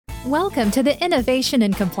Welcome to the Innovation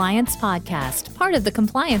and Compliance Podcast, part of the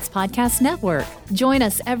Compliance Podcast Network. Join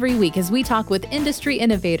us every week as we talk with industry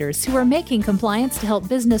innovators who are making compliance to help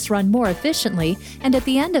business run more efficiently and, at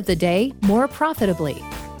the end of the day, more profitably.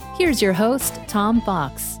 Here's your host, Tom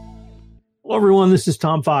Fox. Hello, everyone. This is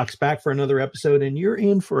Tom Fox back for another episode, and you're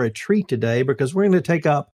in for a treat today because we're going to take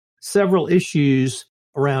up several issues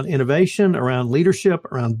around innovation, around leadership,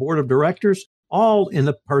 around board of directors, all in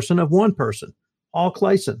the person of one person, Paul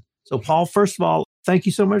Clayson. So, Paul, first of all, thank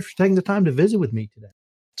you so much for taking the time to visit with me today.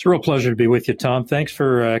 It's a real pleasure to be with you, Tom. Thanks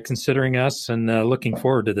for considering us and looking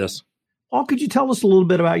forward to this. Paul, could you tell us a little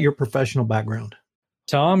bit about your professional background?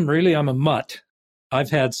 Tom, really, I'm a mutt.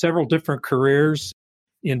 I've had several different careers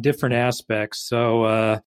in different aspects. So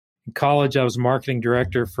in college, I was marketing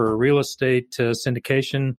director for a real estate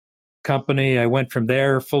syndication company. I went from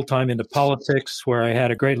there full-time into politics, where I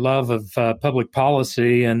had a great love of public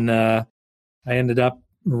policy, and I ended up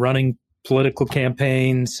running political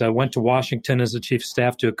campaigns. I went to Washington as a chief of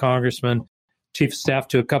staff to a congressman, chief of staff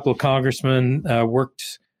to a couple of congressmen,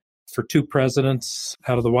 worked for two presidents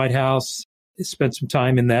out of the White House, spent some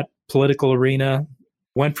time in that political arena,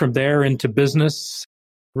 went from there into business,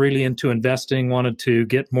 really into investing, wanted to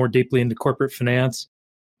get more deeply into corporate finance,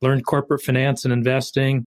 learned corporate finance and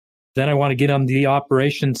investing. Then I want to get on the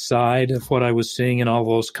operations side of what I was seeing in all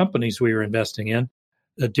those companies we were investing in.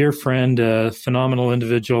 A dear friend, a phenomenal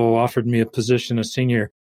individual, offered me a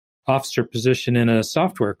senior officer position in a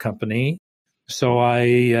software company. So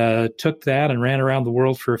I took that and ran around the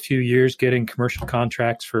world for a few years, getting commercial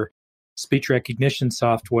contracts for speech recognition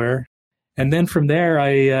software. And then from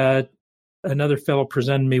there, another fellow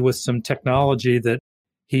presented me with some technology that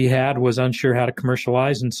he was unsure how to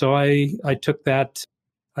commercialize. And so I took that.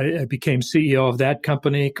 I became CEO of that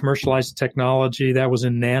company, commercialized technology. That was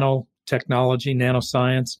in nanotechnology,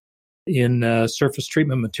 nanoscience, in surface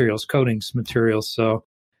treatment materials, coatings materials. So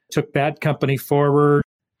took that company forward,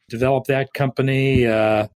 developed that company,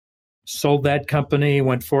 sold that company,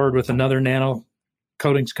 went forward with another nano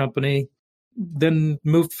coatings company, then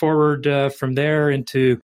moved forward from there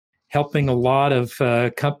into helping a lot of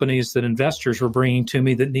companies that investors were bringing to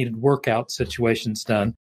me that needed workout situations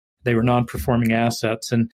done. They were non-performing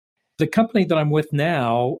assets. And the company that I'm with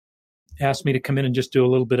now asked me to come in and just do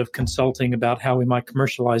a little bit of consulting about how we might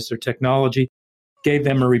commercialize their technology, gave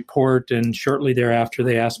them a report, and shortly thereafter,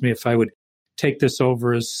 they asked me if I would take this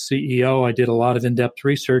over as CEO. I did a lot of in-depth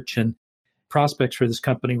research, and prospects for this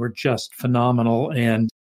company were just phenomenal.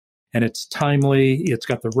 And it's timely. It's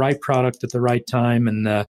got the right product at the right time.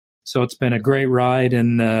 And so it's been a great ride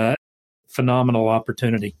and phenomenal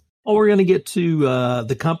opportunity. Well, we're going to get to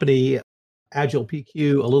the company Agile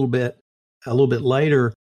PQ a little bit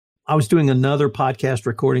later. I was doing another podcast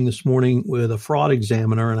recording this morning with a fraud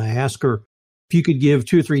examiner, and I asked her if you could give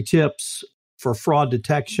 2 or 3 tips for fraud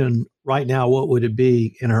detection right now, what would it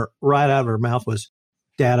be? And right out of her mouth was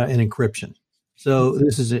data and encryption. So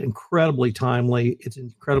this is incredibly timely. It's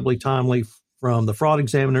incredibly timely from the fraud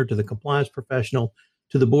examiner to the compliance professional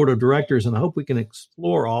to the board of directors. And I hope we can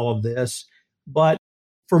explore all of this. But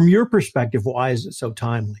from your perspective, why is it so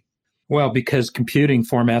timely? Well, because computing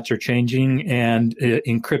formats are changing, and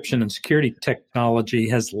encryption and security technology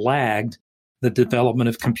has lagged the development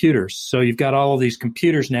of computers. So you've got all of these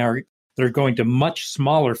computers now that are going to much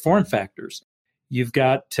smaller form factors. You've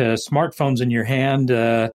got smartphones in your hand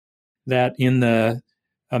that in the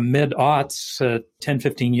mid-aughts, 10,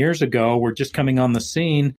 15 years ago, were just coming on the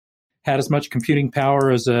scene, had as much computing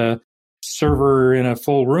power as a server in a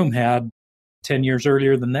full room had 10 years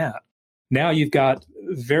earlier than that. Now you've got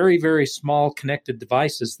very, very small connected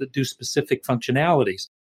devices that do specific functionalities,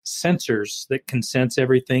 sensors that can sense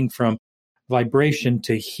everything from vibration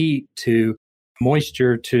to heat to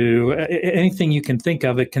moisture to anything you can think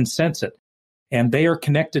of, it can sense it. And they are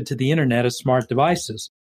connected to the internet as smart devices.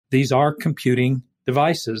 These are computing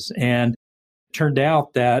devices. And it turned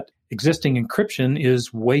out that existing encryption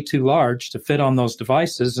is way too large to fit on those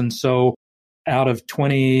devices. And so out of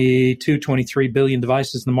 22, 23 billion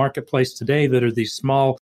devices in the marketplace today that are these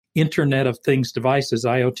small Internet of Things devices,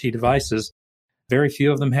 IoT devices, very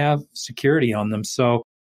few of them have security on them. So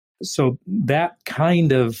that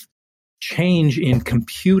kind of change in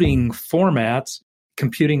computing formats,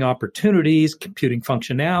 computing opportunities, computing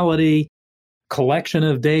functionality, collection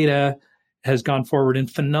of data has gone forward in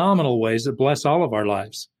phenomenal ways that bless all of our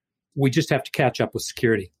lives. We just have to catch up with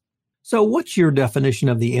security. So what's your definition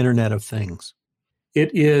of the Internet of Things? It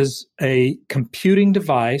is a computing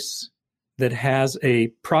device that has a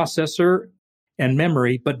processor and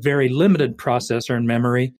memory, but very limited processor and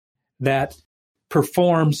memory that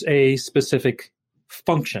performs a specific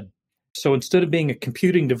function. So instead of being a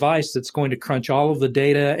computing device that's going to crunch all of the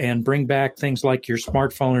data and bring back things like your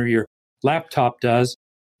smartphone or your laptop does,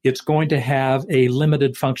 it's going to have a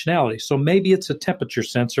limited functionality. So maybe it's a temperature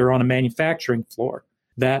sensor on a manufacturing floor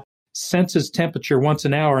that senses temperature once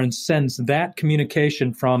an hour and sends that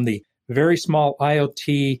communication from the very small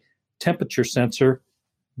IoT temperature sensor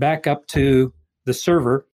back up to the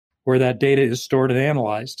server where that data is stored and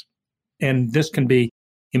analyzed. And this can be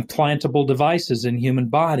implantable devices in human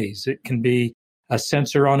bodies. It can be a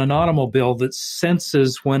sensor on an automobile that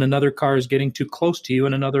senses when another car is getting too close to you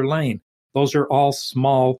in another lane. Those are all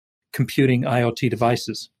small computing IoT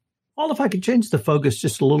devices. Well, if I could change the focus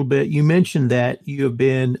just a little bit, you mentioned that you have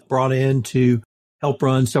been brought in to help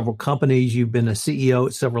run several companies. You've been a CEO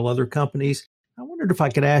at several other companies. I wondered if I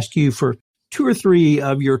could ask you for 2 or 3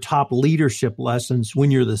 of your top leadership lessons when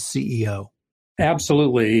you're the CEO.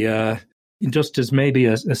 Absolutely. Just as maybe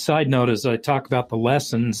a side note, as I talk about the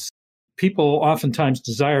lessons, people oftentimes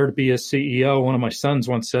desire to be a CEO. One of my sons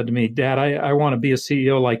once said to me, "Dad, I want to be a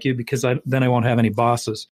CEO like you because then I won't have any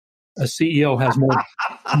bosses." A CEO has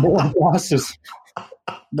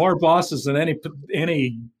more bosses than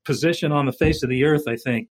any position on the face of the earth, I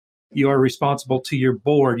think. You are responsible to your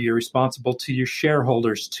board. You're responsible to your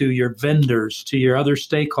shareholders, to your vendors, to your other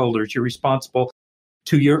stakeholders. You're responsible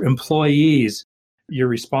to your employees. You're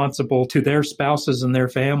responsible to their spouses and their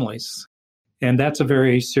families. And that's a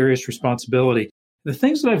very serious responsibility. The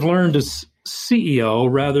things that I've learned as CEO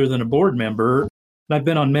rather than a board member, and I've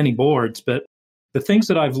been on many boards, but the things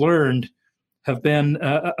that I've learned have been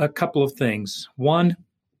a couple of things. One,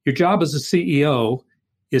 your job as a CEO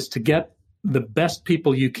is to get the best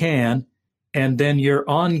people you can, and then your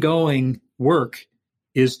ongoing work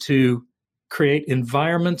is to create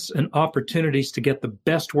environments and opportunities to get the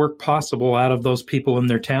best work possible out of those people and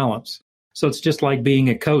their talents. So it's just like being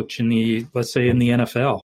a coach let's say in the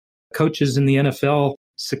NFL. Coaches in the NFL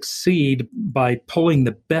succeed by pulling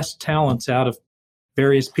the best talents out of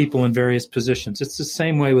various people in various positions. It's the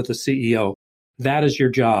same way with a CEO. That is your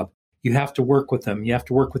job. You have to work with them. You have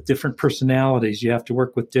to work with different personalities. You have to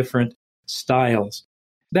work with different styles.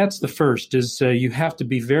 That's the first, is you have to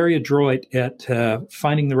be very adroit at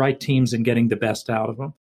finding the right teams and getting the best out of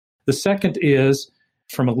them. The second is,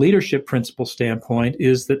 from a leadership principle standpoint,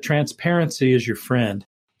 is that transparency is your friend.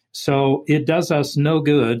 So it does us no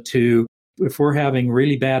good if we're having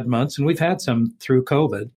really bad months, and we've had some through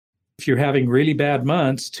COVID, if you're having really bad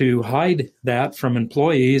months, to hide that from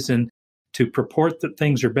employees and to purport that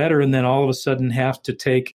things are better, and then all of a sudden have to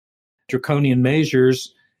take draconian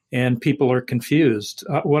measures and people are confused.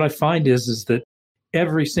 What I find is that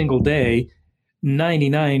every single day,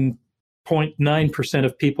 99.9%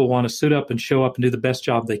 of people want to suit up and show up and do the best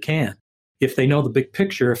job they can. If they know the big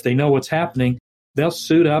picture, if they know what's happening, they'll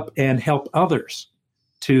suit up and help others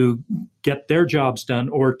to get their jobs done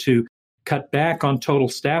or to cut back on total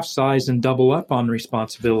staff size and double up on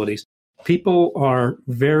responsibilities. People are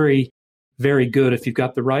very, very good. If you've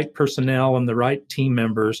got the right personnel and the right team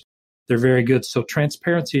members, they're very good. So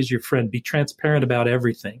transparency is your friend. Be transparent about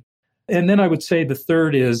everything. And then I would say the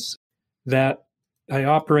third is that I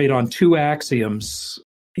operate on 2 axioms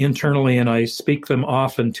internally, and I speak them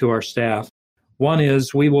often to our staff. One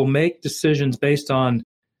is we will make decisions based on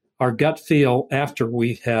our gut feel after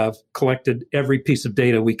we have collected every piece of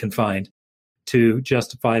data we can find to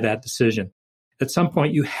justify that decision. At some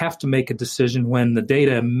point, you have to make a decision when the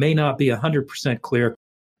data may not be 100% clear,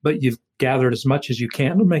 but you've gathered as much as you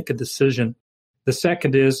can to make a decision. The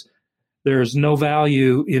second is there's no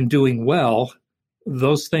value in doing well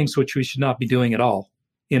those things which we should not be doing at all.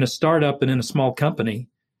 In a startup and in a small company,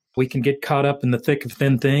 we can get caught up in the thick of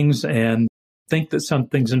thin things and think that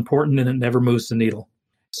something's important and it never moves the needle.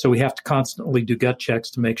 So we have to constantly do gut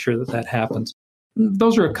checks to make sure that happens.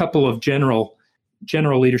 Those are a couple of general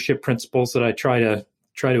leadership principles that I try to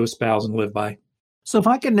espouse and live by. So if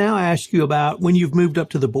I can now ask you about when you've moved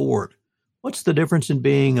up to the board, what's the difference in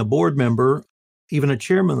being a board member, even a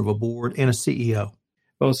chairman of a board, and a CEO?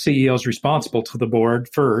 Well, the CEO is responsible to the board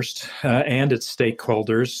first and its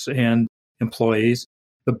stakeholders and employees.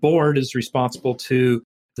 The board is responsible to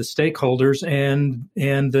the stakeholders, and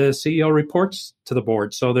the CEO reports to the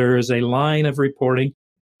board. So there is a line of reporting.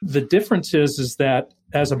 The difference is that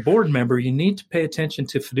as a board member, you need to pay attention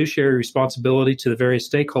to fiduciary responsibility to the various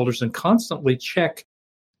stakeholders and constantly check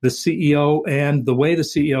the CEO and the way the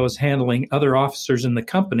CEO is handling other officers in the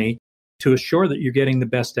company to assure that you're getting the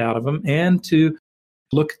best out of them and to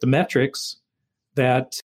look at the metrics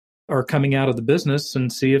that are coming out of the business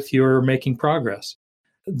and see if you're making progress.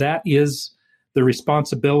 That is the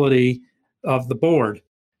responsibility of the board.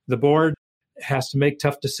 The board has to make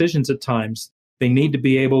tough decisions at times. They need to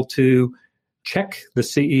be able to check the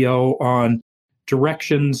CEO on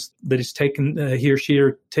directions that is taken, he or she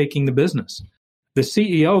are taking the business. The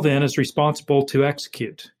CEO then is responsible to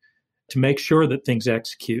execute, to make sure that things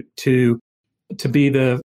execute, to be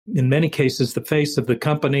in many cases, the face of the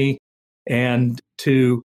company, and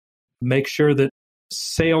to make sure that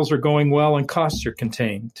sales are going well and costs are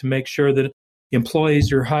contained, to make sure that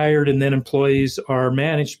employees are hired and then employees are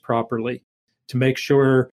managed properly, to make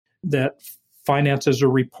sure that finances are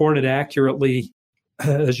reported accurately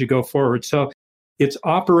as you go forward. So it's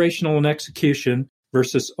operational and execution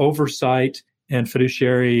versus oversight and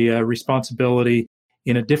fiduciary responsibility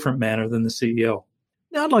in a different manner than the CEO.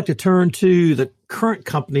 Now I'd like to turn to the current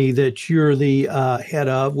company that you're the head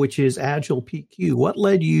of, which is Agile PQ. What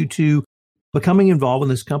led you to becoming involved in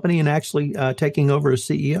this company and actually taking over as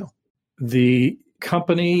CEO? The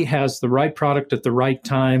company has the right product at the right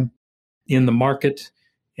time in the market,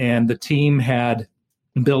 and the team had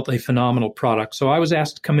built a phenomenal product. So I was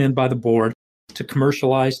asked to come in by the board to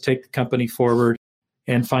commercialize, take the company forward,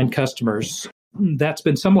 and find customers. That's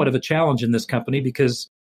been somewhat of a challenge in this company because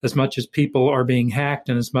as much as people are being hacked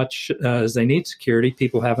and as much as they need security,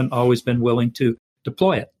 people haven't always been willing to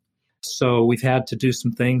deploy it. So we've had to do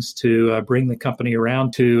some things to bring the company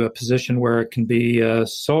around to a position where it can be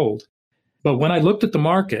sold. But when I looked at the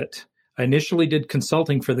market, I initially did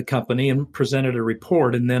consulting for the company and presented a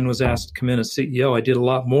report and then was asked to come in as CEO. I did a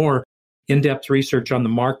lot more in-depth research on the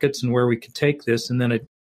markets and where we could take this. And then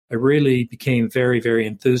I really became very, very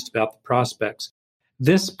enthused about the prospects.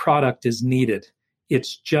 This product is needed.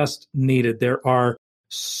 It's just needed. There are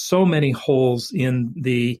so many holes in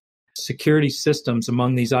the security systems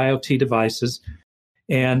among these IoT devices,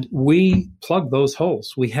 and we plug those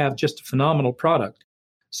holes. We have just a phenomenal product.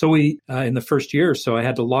 So we, in the first year or so, I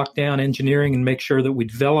had to lock down engineering and make sure that we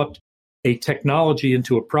developed a technology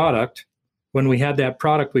into a product. When we had that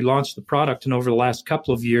product, we launched the product, and over the last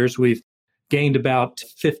couple of years, we've gained about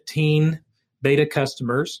 15 beta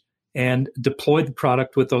customers and deployed the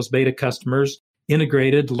product with those beta customers,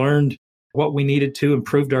 integrated, learned what we needed to,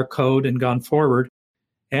 improved our code, and gone forward,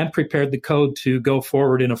 and prepared the code to go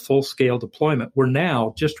forward in a full-scale deployment. We're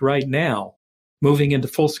now, just right now, moving into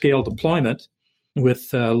full-scale deployment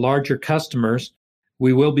with larger customers.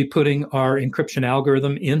 We will be putting our encryption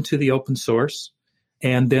algorithm into the open source,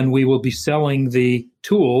 and then we will be selling the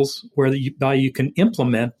tools whereby you can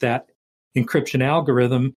implement that encryption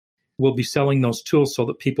algorithm. We'll be selling those tools so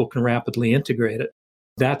that people can rapidly integrate it.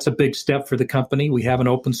 That's a big step for the company. We haven't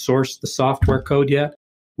open sourced the software code yet.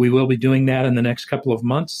 We will be doing that in the next couple of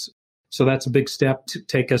months. So that's a big step to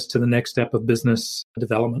take us to the next step of business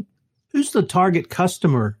development. Who's the target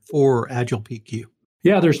customer for Agile PQ?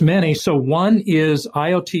 Yeah, there's many. So one is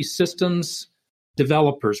IoT systems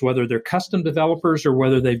developers, whether they're custom developers or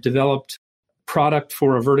whether they've developed product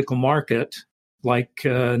for a vertical market like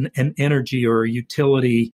an energy or a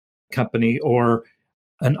utility company or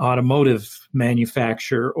an automotive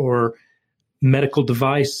manufacturer or medical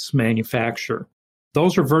device manufacturer.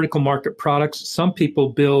 Those are vertical market products. Some people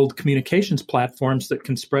build communications platforms that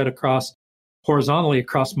can spread horizontally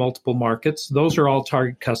across multiple markets. Those are all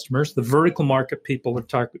target customers. The vertical market people are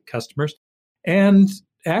target customers. And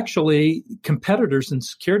actually, competitors in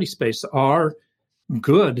security space are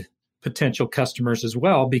good potential customers as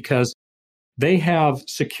well because they have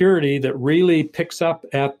security that really picks up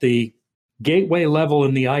at the gateway level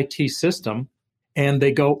in the IT system, and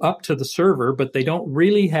they go up to the server, but they don't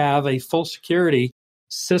really have a full security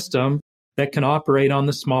system that can operate on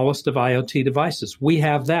the smallest of IoT devices. We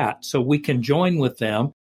have that, so we can join with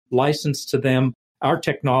them, license to them our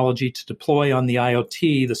technology to deploy on the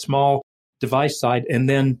IoT, the small device side, and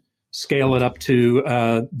then scale it up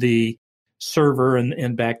to the server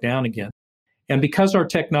and back down again. And because our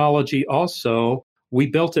technology also, we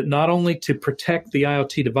built it not only to protect the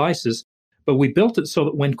IoT devices, but we built it so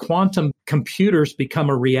that when quantum computers become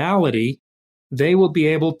a reality, they will be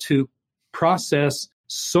able to process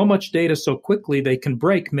so much data so quickly they can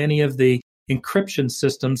break many of the encryption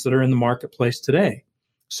systems that are in the marketplace today.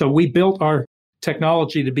 So we built our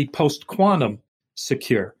technology to be post-quantum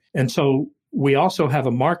secure. And so we also have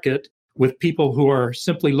a market with people who are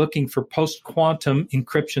simply looking for post-quantum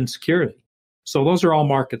encryption security. So those are all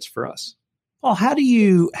markets for us. Well, how do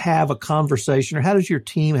you have a conversation, or how does your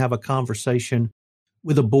team have a conversation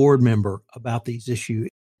with a board member about these issues?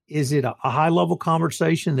 Is it a high-level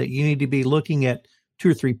conversation that you need to be looking at 2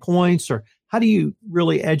 or 3 points, or how do you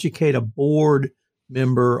really educate a board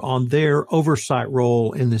member on their oversight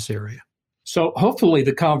role in this area? So hopefully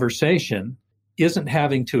the conversation isn't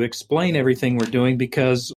having to explain everything we're doing,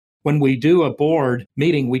 because when we do a board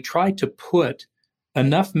meeting, we try to put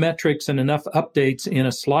enough metrics and enough updates in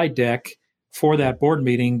a slide deck for that board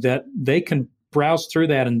meeting that they can browse through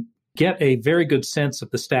that and get a very good sense of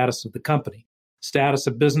the status of the company, status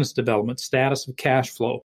of business development, status of cash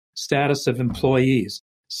flow, status of employees,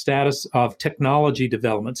 status of technology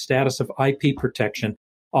development, status of IP protection,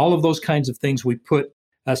 all of those kinds of things. We put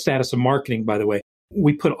status of marketing, by the way.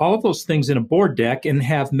 We put all of those things in a board deck and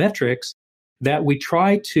have metrics that we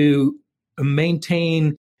try to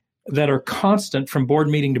maintain that are constant from board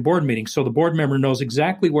meeting to board meeting. So the board member knows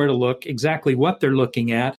exactly where to look, exactly what they're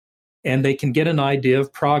looking at, and they can get an idea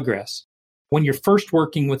of progress. When you're first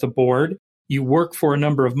working with a board, you work for a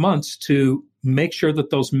number of months to make sure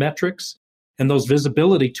that those metrics and those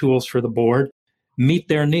visibility tools for the board meet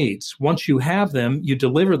their needs. Once you have them, you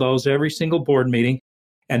deliver those every single board meeting,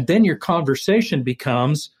 and then your conversation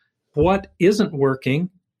becomes what isn't working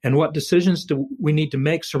and what decisions do we need to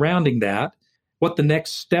make surrounding that, what the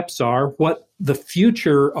next steps are, what the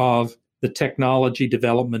future of the technology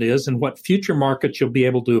development is, and what future markets you'll be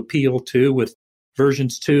able to appeal to with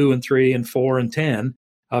versions 2 and 3 and 4 and 10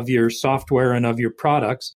 of your software and of your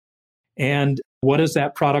products. And what is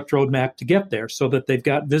that product roadmap to get there so that they've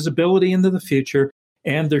got visibility into the future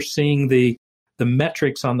and they're seeing the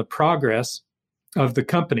metrics on the progress of the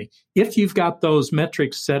company. If you've got those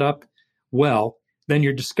metrics set up well, then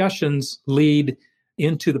your discussions lead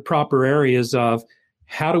into the proper areas of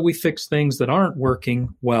how do we fix things that aren't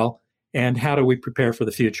working well and how do we prepare for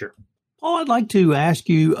the future. Paul, I'd like to ask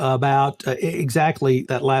you about exactly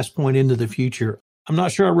that last point, into the future. I'm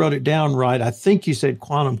not sure I wrote it down right. I think you said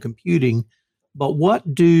quantum computing, but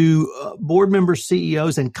what do board members,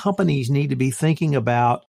 CEOs, and companies need to be thinking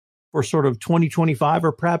about for sort of 2025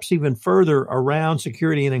 or perhaps even further around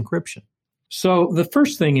security and encryption? So the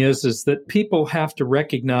first thing is that people have to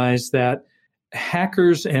recognize that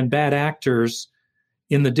hackers and bad actors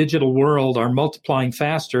in the digital world are multiplying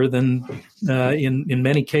faster than, in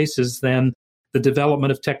many cases, than the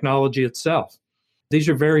development of technology itself. These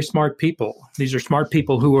are very smart people. These are smart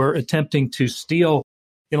people who are attempting to steal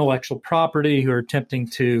intellectual property, who are attempting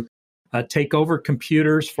to take over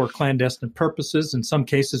computers for clandestine purposes. In some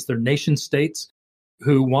cases, they're nation states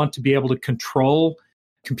who want to be able to control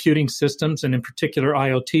computing systems and in particular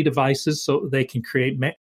IoT devices so they can create,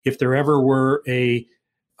 if there ever were a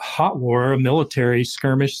hot war, a military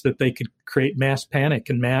skirmish, that they could create mass panic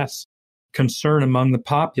and mass concern among the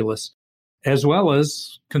populace, as well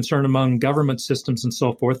as concern among government systems and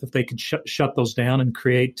so forth, if they could shut those down and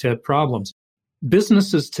create problems.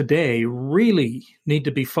 Businesses today really need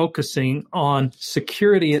to be focusing on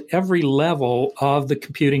security at every level of the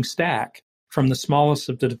computing stack, from the smallest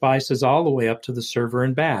of the devices all the way up to the server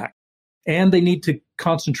and back. And they need to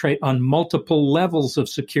concentrate on multiple levels of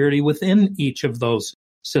security within each of those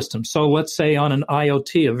systems. So let's say on an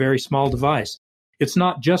IoT, a very small device, it's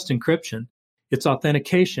not just encryption, it's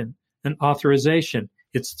authentication and authorization,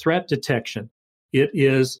 it's threat detection, it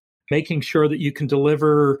is making sure that you can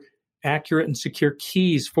deliver accurate and secure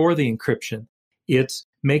keys for the encryption. It's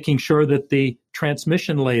making sure that the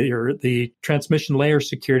transmission layer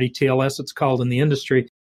security, TLS it's called in the industry,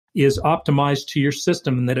 is optimized to your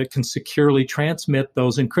system and that it can securely transmit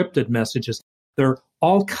those encrypted messages. There are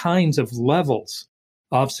all kinds of levels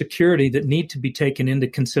of security that need to be taken into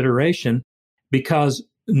consideration because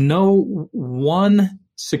no one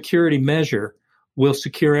security measure will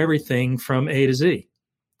secure everything from A to Z.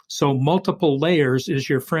 So multiple layers is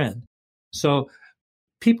your friend. So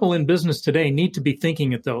people in business today need to be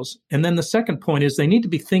thinking at those. And then the second point is they need to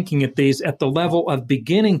be thinking at these at the level of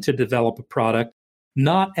beginning to develop a product,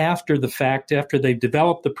 not after the fact, after they've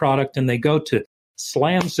developed the product and they go to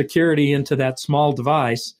slam security into that small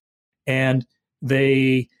device and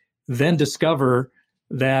they then discover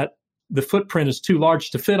that the footprint is too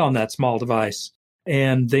large to fit on that small device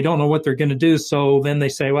and they don't know what they're going to do. So then they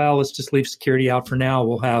say, well, let's just leave security out for now.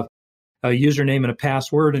 We'll have a username and a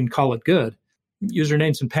password and call it good.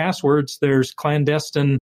 Usernames and passwords, there's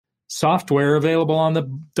clandestine software available on the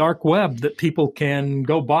dark web that people can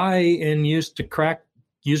go buy and use to crack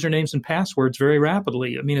usernames and passwords very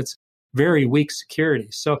rapidly. I mean, it's very weak security.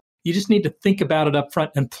 So you just need to think about it up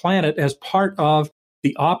front and plan it as part of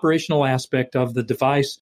the operational aspect of the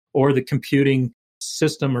device or the computing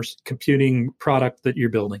system or computing product that you're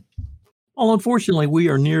building. Well, unfortunately, we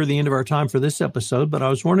are near the end of our time for this episode, but I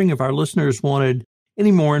was wondering if our listeners wanted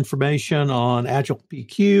any more information on Agile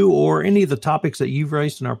PQ or any of the topics that you've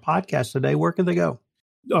raised in our podcast today, where can they go?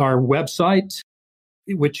 Our website,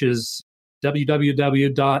 which is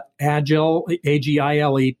www.agile,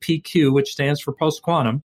 AGILEPQ, which stands for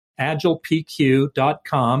post-quantum,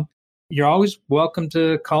 agilepq.com. You're always welcome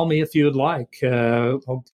to call me if you would like.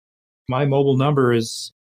 My mobile number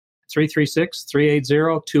is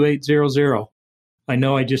 336-380-2800. I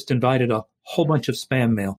know I just invited a whole bunch of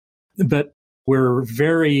spam mail, but we're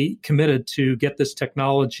very committed to get this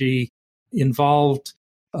technology involved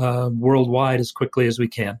worldwide as quickly as we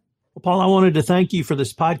can. Well, Paul, I wanted to thank you for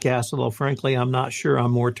this podcast, although frankly, I'm not sure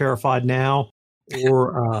I'm more terrified now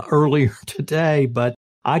or earlier today, but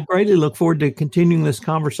I greatly look forward to continuing this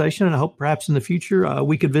conversation, and I hope perhaps in the future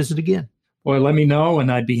we could visit again. Well, let me know,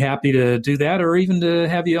 and I'd be happy to do that, or even to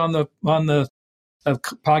have you on the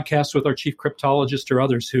podcast with our chief cryptologist or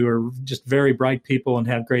others who are just very bright people and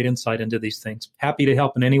have great insight into these things. Happy to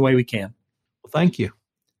help in any way we can. Well, thank you.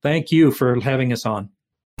 Thank you for having us on.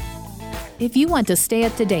 If you want to stay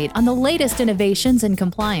up to date on the latest innovations in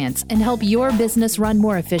compliance and help your business run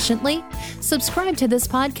more efficiently, subscribe to this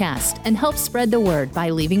podcast and help spread the word by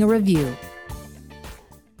leaving a review.